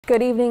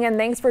Good evening and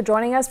thanks for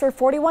joining us for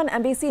 41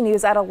 NBC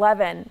News at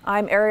 11.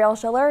 I'm Ariel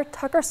Schiller.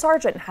 Tucker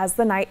Sargent has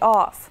the night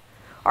off.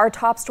 Our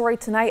top story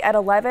tonight at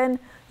 11,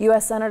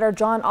 U.S. Senator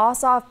Jon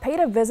Ossoff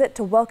paid a visit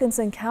to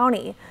Wilkinson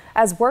County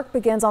as work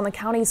begins on the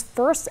county's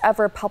first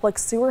ever public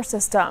sewer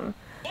system.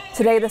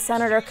 Today, the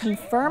senator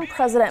confirmed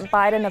President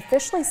Biden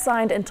officially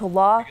signed into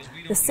law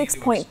the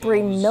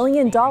 $6.3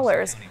 million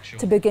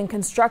to begin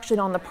construction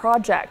on the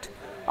project.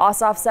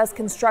 Ossoff says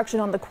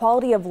construction on the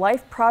Quality of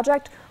Life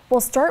project will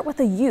start with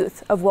the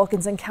youth of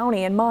Wilkinson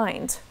County in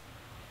mind.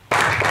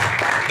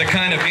 The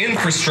kind of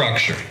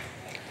infrastructure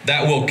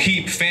that will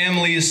keep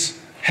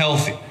families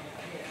healthy,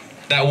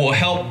 that will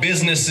help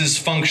businesses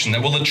function,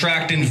 that will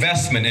attract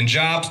investment and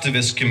jobs to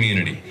this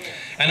community.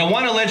 And I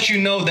want to let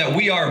you know that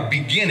we are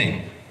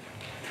beginning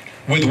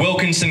with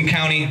Wilkinson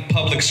County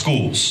Public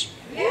Schools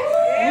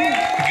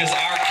because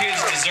our kids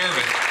deserve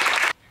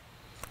it.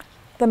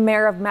 The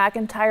mayor of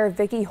McIntyre,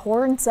 Vicki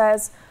Horn,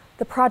 says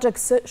the project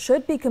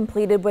should be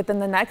completed within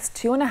the next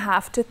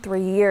 2.5 to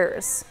 3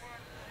 years.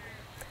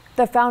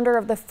 The founder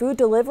of the food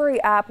delivery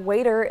app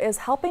Waiter is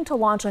helping to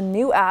launch a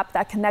new app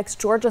that connects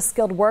Georgia's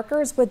skilled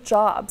workers with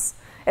jobs.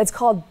 It's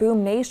called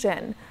Boom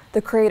Nation.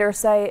 The creators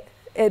say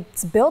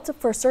it's built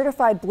for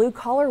certified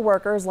blue-collar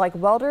workers like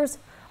welders,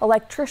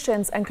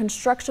 electricians, and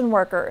construction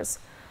workers.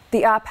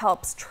 The app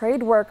helps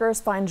trade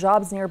workers find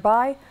jobs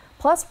nearby,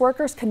 plus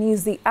workers can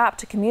use the app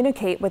to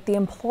communicate with the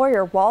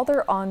employer while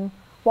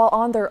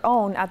on their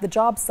own at the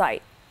job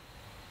site.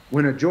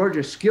 When a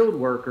Georgia skilled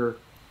worker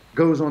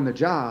goes on the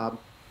job,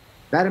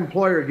 that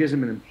employer gives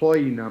him an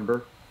employee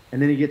number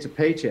and then he gets a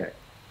paycheck.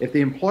 If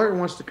the employer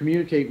wants to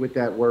communicate with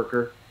that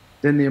worker,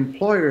 then the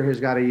employer has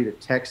got to either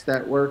text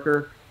that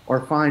worker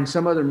or find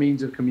some other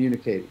means of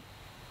communicating.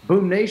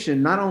 Boom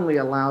Nation not only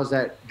allows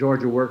that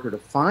Georgia worker to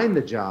find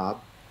the job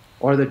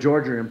or the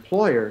Georgia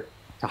employer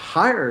to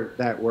hire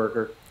that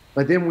worker,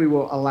 but then we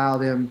will allow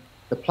them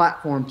the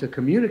platform to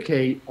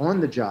communicate on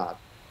the job.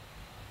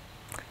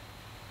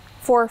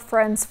 4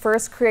 Friends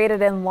first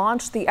created and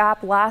launched the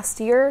app last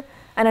year,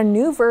 and a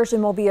new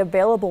version will be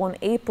available in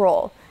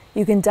April.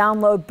 You can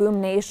download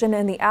Boom Nation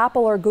in the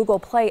Apple or Google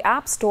Play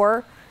App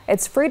Store.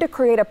 It's free to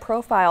create a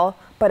profile,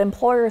 but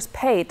employers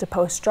pay to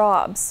post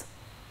jobs.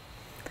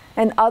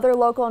 In other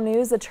local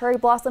news, the cherry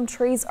blossom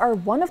trees are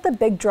one of the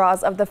big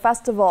draws of the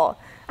festival,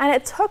 and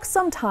it took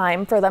some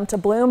time for them to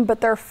bloom, but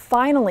they're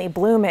finally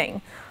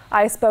blooming.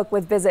 I spoke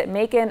with Visit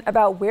Macon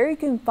about where you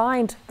can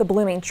find the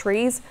blooming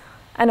trees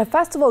and a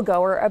festival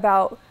goer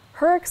about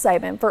her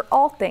excitement for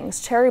all things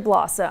cherry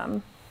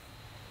blossom.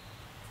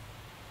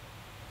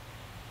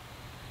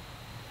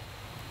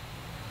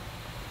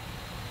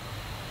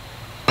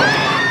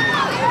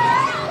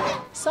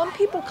 Some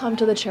people come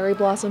to the Cherry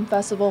Blossom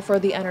Festival for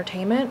the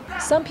entertainment,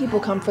 some people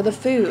come for the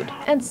food,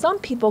 and some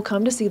people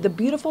come to see the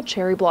beautiful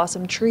cherry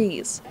blossom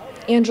trees.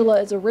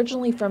 Angela is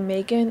originally from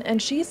Macon,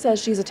 and she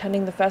says she's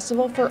attending the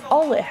festival for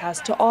all it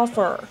has to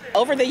offer.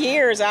 Over the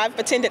years, I've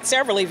attended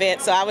several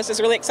events, so I was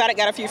just really excited.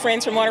 Got a few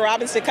friends from Warner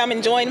Robins to come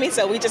and join me,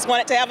 so we just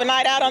wanted to have a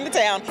night out on the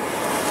town.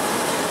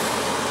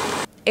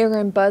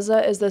 Aaron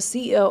Buzza is the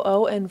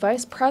COO and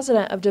Vice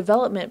President of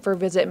Development for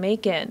Visit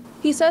Macon.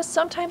 He says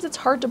sometimes it's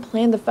hard to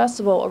plan the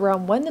festival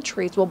around when the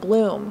trees will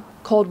bloom.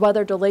 Cold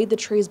weather delayed the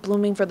trees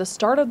blooming for the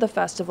start of the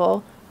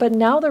festival, but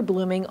now they're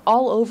blooming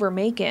all over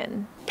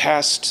Macon.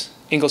 Past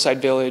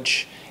Ingleside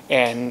Village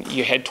and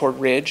you head toward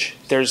Ridge,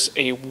 there's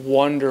a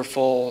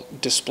wonderful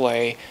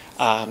display,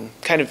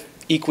 kind of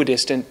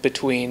equidistant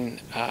between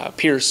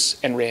Pierce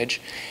and Ridge,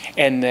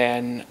 and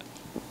then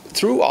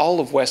through all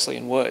of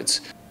Wesleyan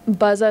Woods.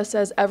 Buzza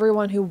says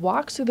everyone who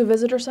walks through the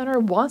visitor center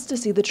wants to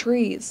see the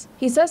trees.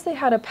 He says they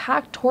had a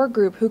packed tour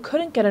group who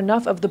couldn't get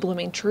enough of the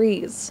blooming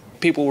trees.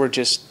 People were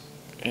just,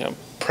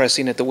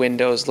 pressing at the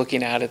windows,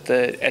 looking out at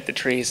the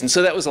trees, and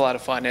so that was a lot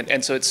of fun.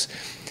 And so it's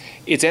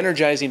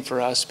energizing for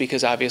us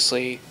because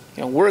obviously,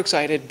 we're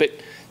excited, but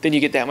then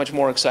you get that much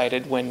more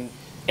excited when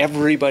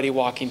everybody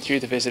walking through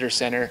the visitor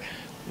center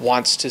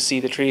wants to see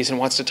the trees and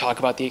wants to talk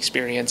about the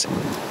experience.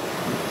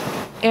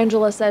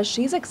 Angela says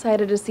she's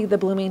excited to see the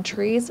blooming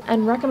trees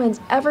and recommends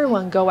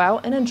everyone go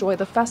out and enjoy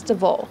the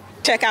festival.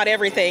 Check out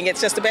everything.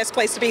 It's just the best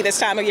place to be this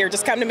time of year.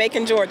 Just come to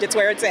Macon, Georgia. It's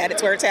where it's at.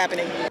 It's where it's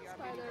happening.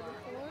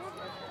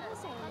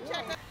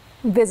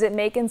 Visit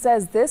Macon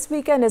says this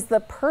weekend is the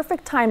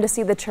perfect time to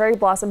see the cherry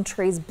blossom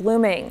trees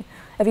blooming.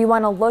 If you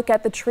want to look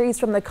at the trees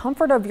from the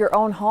comfort of your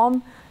own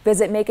home,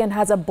 Visit Macon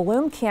has a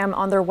bloom cam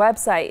on their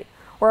website.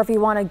 Or if you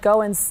want to go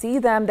and see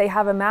them, they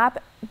have a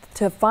map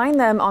to find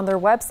them on their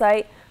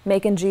website,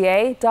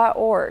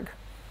 maconga.org.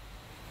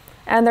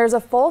 And there's a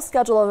full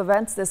schedule of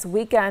events this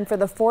weekend for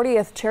the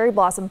 40th Cherry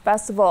Blossom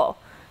Festival.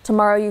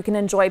 Tomorrow you can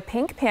enjoy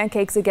pink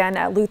pancakes again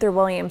at Luther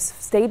Williams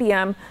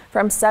Stadium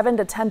from 7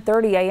 to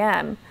 10:30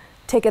 a.m.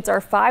 Tickets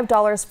are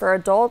 $5 for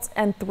adults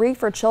and $3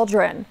 for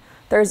children.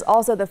 There's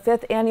also the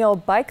 5th annual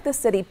Bike the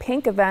City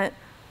Pink event.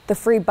 The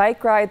free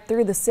bike ride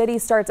through the city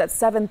starts at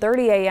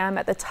 7:30 a.m.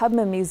 at the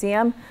Tubman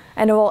Museum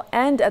and it will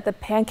end at the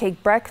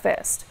Pancake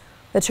Breakfast.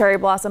 The Cherry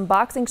Blossom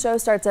Boxing Show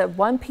starts at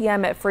 1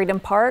 p.m. at Freedom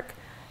Park.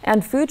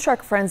 And Food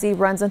Truck Frenzy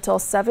runs until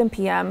 7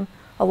 p.m.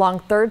 along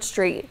 3rd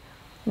Street.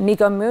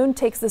 Nico Moon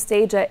takes the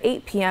stage at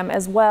 8 p.m.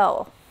 as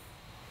well.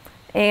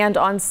 And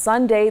on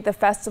Sunday, the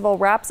festival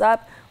wraps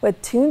up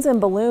with Tunes and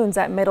Balloons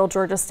at Middle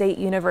Georgia State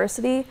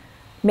University.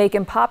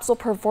 Macon Pops will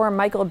perform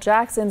Michael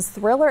Jackson's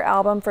Thriller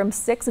album from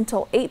 6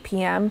 until 8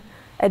 p.m.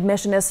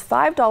 Admission is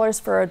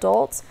 $5 for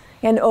adults.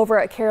 And over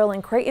at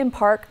Carolyn Creighton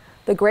Park,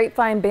 the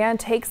Grapevine Band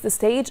takes the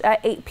stage at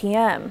 8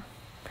 p.m.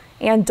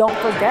 And don't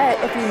forget,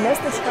 if you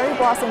missed the Cherry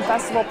Blossom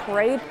Festival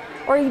Parade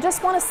or you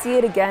just want to see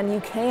it again, you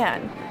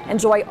can.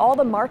 Enjoy all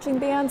the marching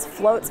bands,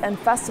 floats, and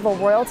festival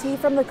royalty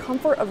from the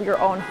comfort of your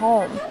own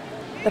home.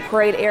 The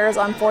parade airs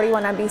on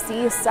 41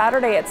 NBC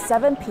Saturday at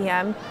 7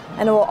 p.m.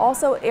 and it will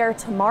also air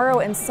tomorrow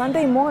and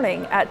Sunday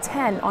morning at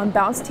 10 on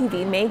Bounce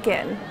TV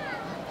Macon.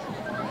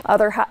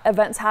 Other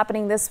events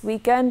happening this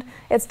weekend,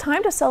 it's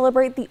time to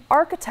celebrate the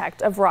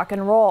architect of rock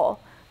and roll.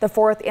 The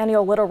 4th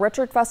annual Little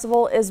Richard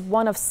Festival is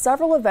one of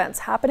several events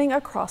happening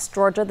across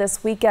Georgia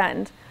this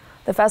weekend.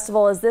 The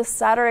festival is this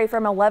Saturday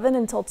from 11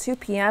 until 2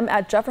 p.m.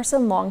 at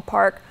Jefferson Long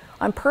Park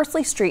on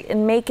Pursley Street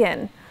in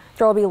Macon.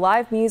 There will be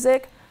live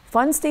music,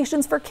 fun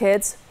stations for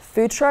kids,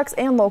 food trucks,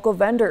 and local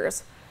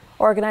vendors.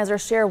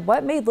 Organizers share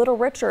what made Little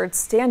Richard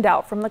stand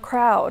out from the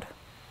crowd.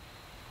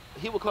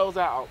 He would close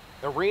out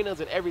arenas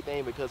and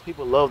everything because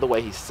people love the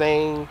way he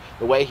sang,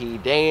 the way he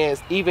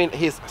danced. Even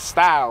his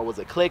style was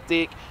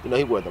eclectic. You know,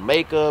 he wore the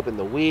makeup and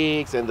the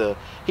wigs, and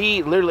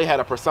he literally had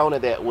a persona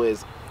that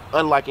was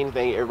unlike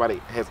anything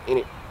everybody has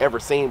ever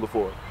seen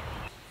before.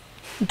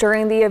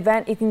 During the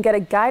event, you can get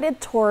a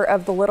guided tour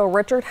of the Little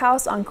Richard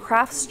House on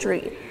Craft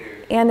Street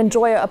and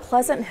enjoy a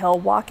Pleasant Hill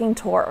walking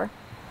tour.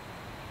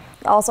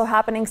 Also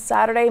happening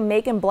Saturday,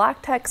 Macon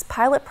Black Tech's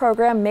pilot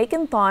program,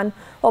 Macon-thon,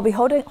 will be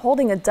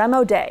holding a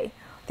demo day.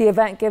 The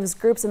event gives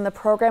groups in the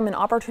program an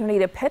opportunity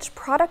to pitch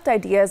product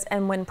ideas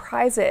and win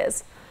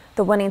prizes.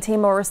 The winning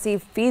team will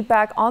receive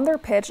feedback on their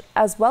pitch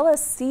as well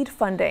as seed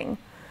funding.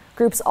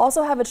 Groups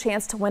also have a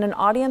chance to win an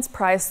audience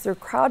prize through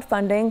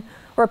crowdfunding,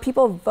 where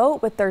people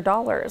vote with their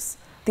dollars.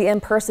 The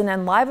in-person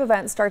and live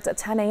event starts at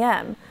 10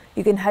 a.m.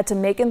 You can head to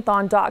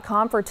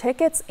maconthon.com for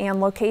tickets and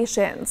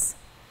locations.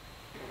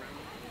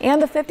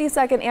 And the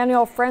 52nd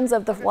annual Friends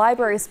of the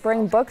Library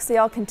Spring Book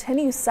Sale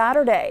continues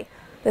Saturday.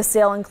 The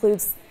sale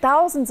includes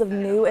thousands of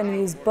new and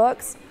used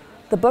books.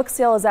 The book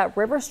sale is at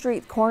River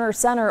Street Corner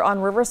Center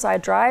on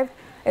Riverside Drive.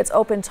 It's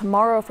open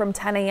tomorrow from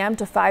 10 a.m.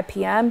 to 5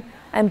 p.m.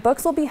 and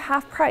books will be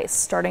half price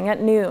starting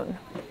at noon.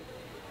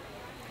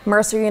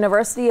 Mercer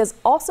University is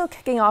also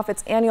kicking off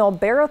its annual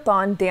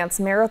Bearathon Dance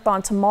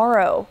Marathon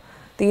tomorrow.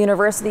 The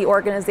university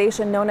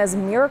organization known as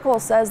Miracle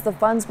says the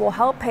funds will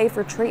help pay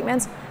for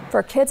treatments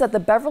for kids at the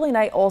Beverly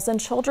Knight Olson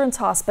Children's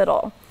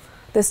Hospital.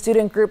 The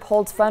student group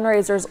holds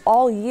fundraisers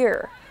all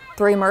year.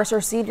 3 Mercer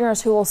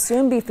seniors who will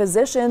soon be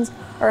physicians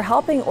are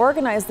helping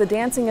organize the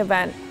dancing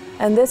event,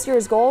 and this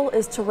year's goal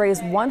is to raise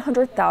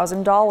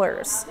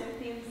 $100,000.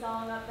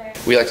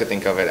 We like to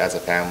think of it as a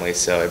family,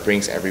 so it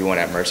brings everyone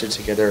at Mercer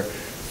together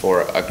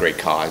for a great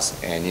cause.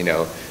 And you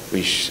know,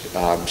 we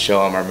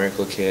show them our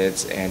Miracle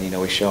Kids, and you know,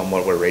 we show them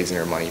what we're raising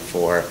our money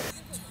for.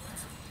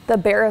 The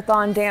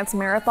Bearathon Dance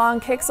Marathon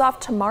kicks off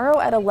tomorrow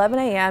at 11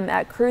 a.m.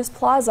 at Cruz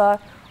Plaza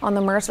on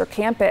the Mercer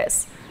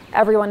campus.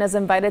 Everyone is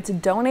invited to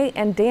donate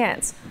and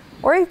dance,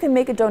 or you can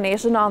make a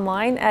donation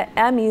online at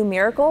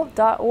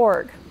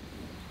mumiracle.org.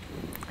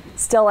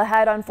 Still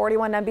ahead on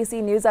 41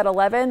 NBC News at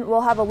 11,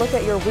 we'll have a look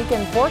at your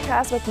weekend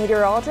forecast with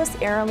meteorologist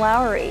Aaron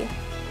Lowry.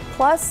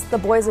 Plus, the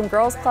Boys and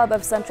Girls Club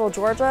of Central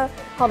Georgia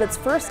held its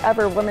first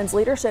ever women's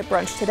leadership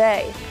brunch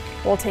today.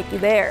 We'll take you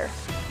there.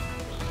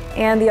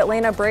 And the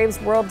Atlanta Braves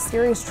World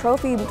Series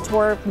Trophy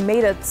Tour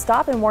made a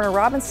stop in Warner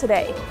Robins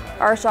today.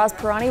 Arshaz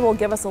Pirani will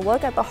give us a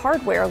look at the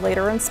hardware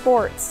later in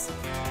sports.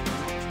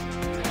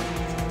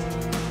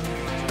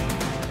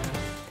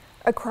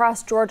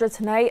 Across Georgia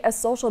tonight, a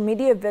social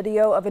media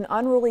video of an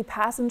unruly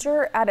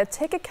passenger at a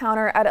ticket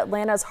counter at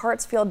Atlanta's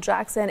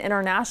Hartsfield-Jackson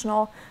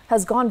International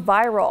has gone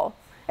viral.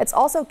 It's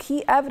also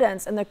key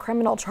evidence in the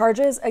criminal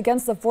charges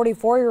against the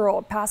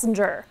 44-year-old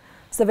passenger.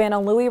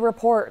 Savannah Louie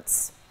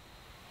reports.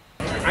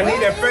 I need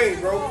that fade,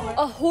 bro.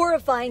 A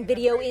horrifying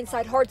video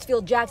inside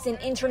Hartsfield-Jackson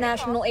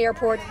International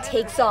Airport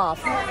takes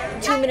off.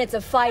 2 minutes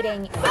of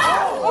fighting,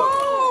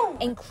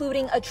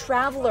 including a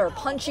traveler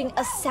punching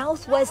a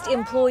Southwest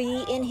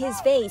employee in his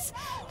face.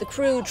 The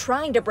crew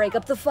trying to break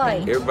up the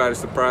fight. Everybody's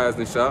surprised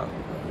and shocked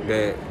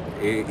that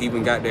it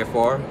even got that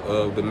far,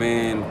 of the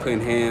man putting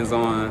hands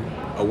on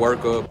a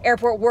worker.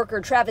 Airport worker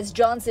Travis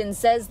Johnson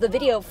says the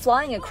video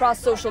flying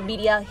across social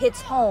media hits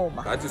home.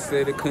 I just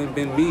said it couldn't have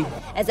been me.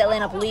 As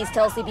Atlanta police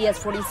tell CBS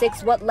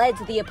 46 what led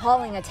to the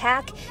appalling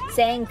attack,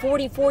 saying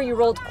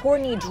 44-year-old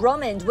Courtney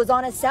Drummond was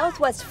on a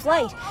Southwest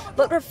flight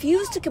but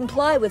refused to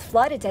comply with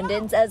flight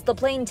attendants as the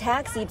plane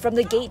taxied from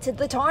the gate to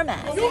the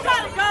tarmac. You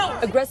gotta go!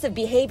 Aggressive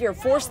behavior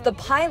forced the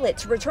pilot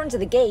to return to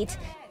the gate.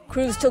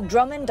 Crews took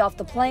Drummond off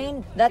the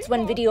plane. That's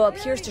when video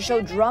appears to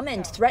show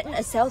Drummond threaten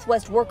a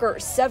Southwest worker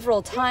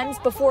several times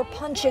before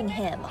punching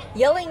him,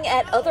 yelling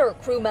at other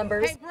crew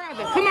members. Hey,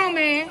 brother, come on,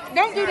 man,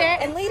 don't do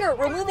that. And later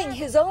removing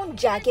his own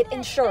jacket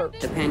and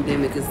shirt. The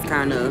pandemic is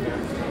kind of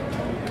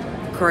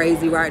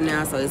crazy right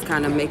now, so it's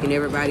kind of making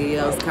everybody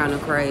else kind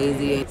of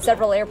crazy.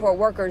 Several airport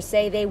workers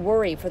say they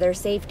worry for their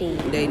safety.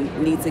 They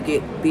need to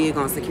get big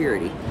on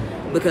security,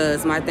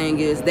 because my thing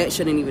is that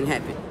shouldn't even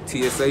happen.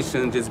 TSA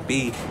shouldn't just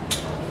be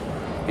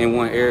in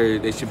one area.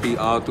 They should be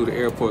all through the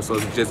airport, so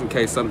just in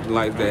case something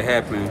like that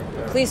happened.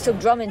 Police took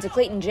Drummond to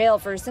Clayton Jail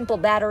for simple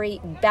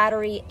battery,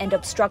 and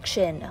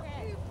obstruction.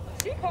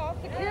 She called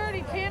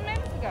security 10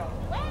 minutes ago.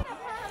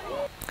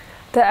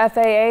 The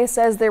FAA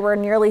says there were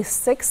nearly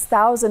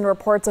 6,000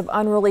 reports of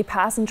unruly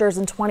passengers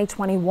in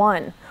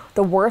 2021,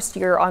 the worst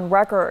year on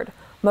record.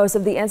 Most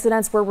of the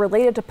incidents were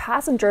related to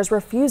passengers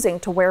refusing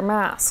to wear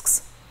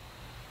masks.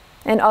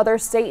 In other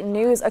state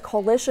news, a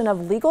coalition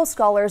of legal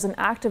scholars and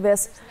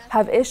activists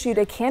have issued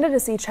a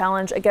candidacy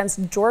challenge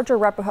against Georgia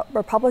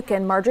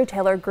Republican Marjorie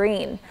Taylor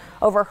Greene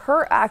over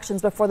her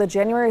actions before the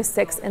January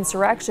 6th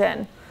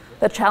insurrection.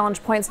 The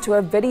challenge points to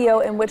a video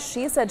in which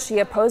she said she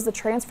opposed the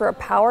transfer of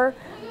power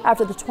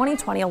after the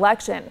 2020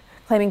 election,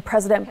 claiming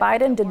President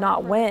Biden did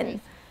not win.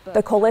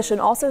 The coalition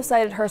also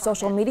cited her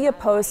social media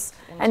posts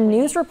and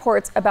news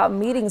reports about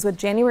meetings with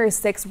January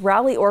 6th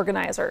rally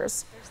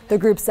organizers. The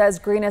group says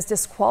Greene is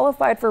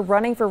disqualified for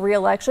running for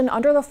re-election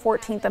under the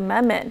 14th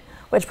Amendment,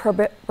 which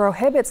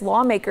prohibits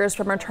lawmakers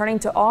from returning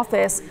to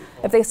office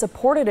if they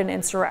supported an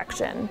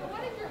insurrection.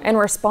 In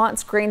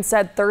response, Greene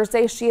said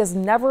Thursday she has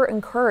never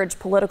encouraged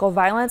political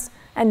violence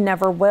and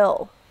never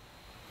will.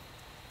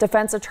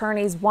 Defense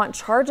attorneys want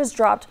charges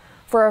dropped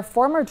for a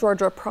former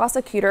Georgia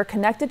prosecutor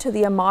connected to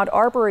the Ahmaud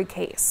Arbery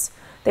case.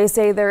 They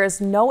say there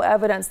is no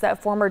evidence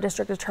that former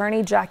District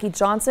Attorney Jackie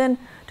Johnson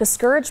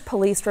discouraged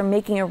police from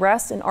making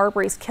arrests in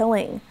Arbery's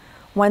killing.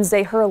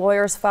 Wednesday, her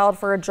lawyers filed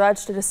for a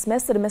judge to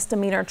dismiss the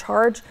misdemeanor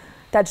charge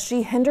that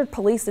she hindered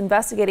police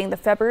investigating the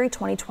February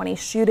 2020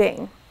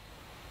 shooting.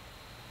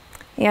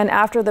 And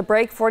after the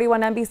break,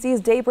 41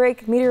 NBC's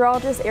Daybreak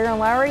meteorologist Ariel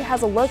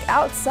has a look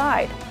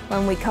outside.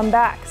 When we come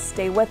back,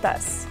 stay with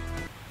us.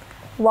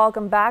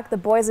 Welcome back. The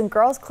Boys and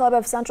Girls Club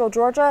of Central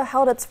Georgia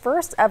held its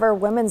first ever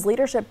women's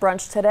leadership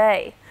brunch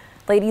today.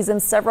 Ladies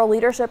in several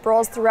leadership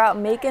roles throughout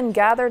Macon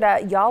gathered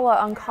at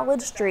Yala on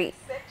College Street.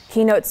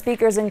 Keynote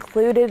speakers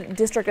included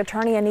District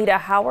Attorney Anita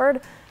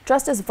Howard,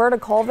 Justice Verda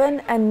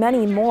Colvin, and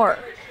many more.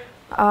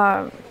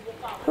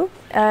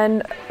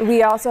 And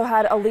we also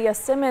had Aaliyah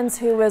Simmons,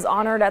 who was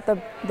honored at the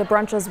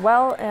brunch as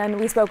well. And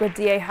we spoke with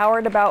DA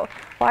Howard about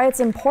why it's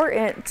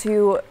important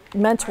to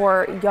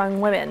mentor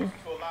young women.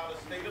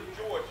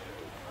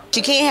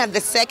 You can't have the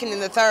second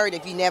and the third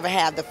if you never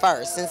have the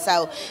first. And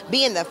so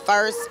being the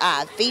first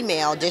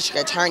female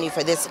district attorney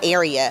for this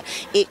area,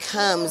 it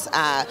comes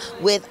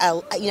with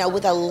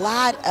a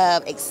lot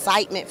of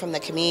excitement from the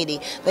community,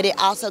 but it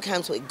also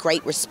comes with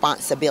great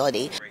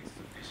responsibility.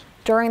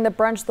 During the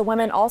brunch, the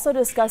women also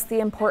discussed the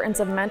importance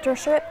of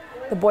mentorship.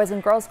 The Boys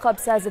and Girls Club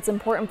says it's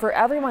important for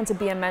everyone to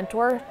be a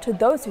mentor to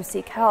those who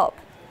seek help.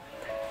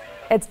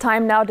 It's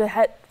time now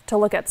to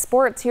look at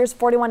sports. Here's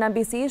 41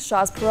 NBC's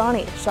Shaz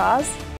Purani. Shaz?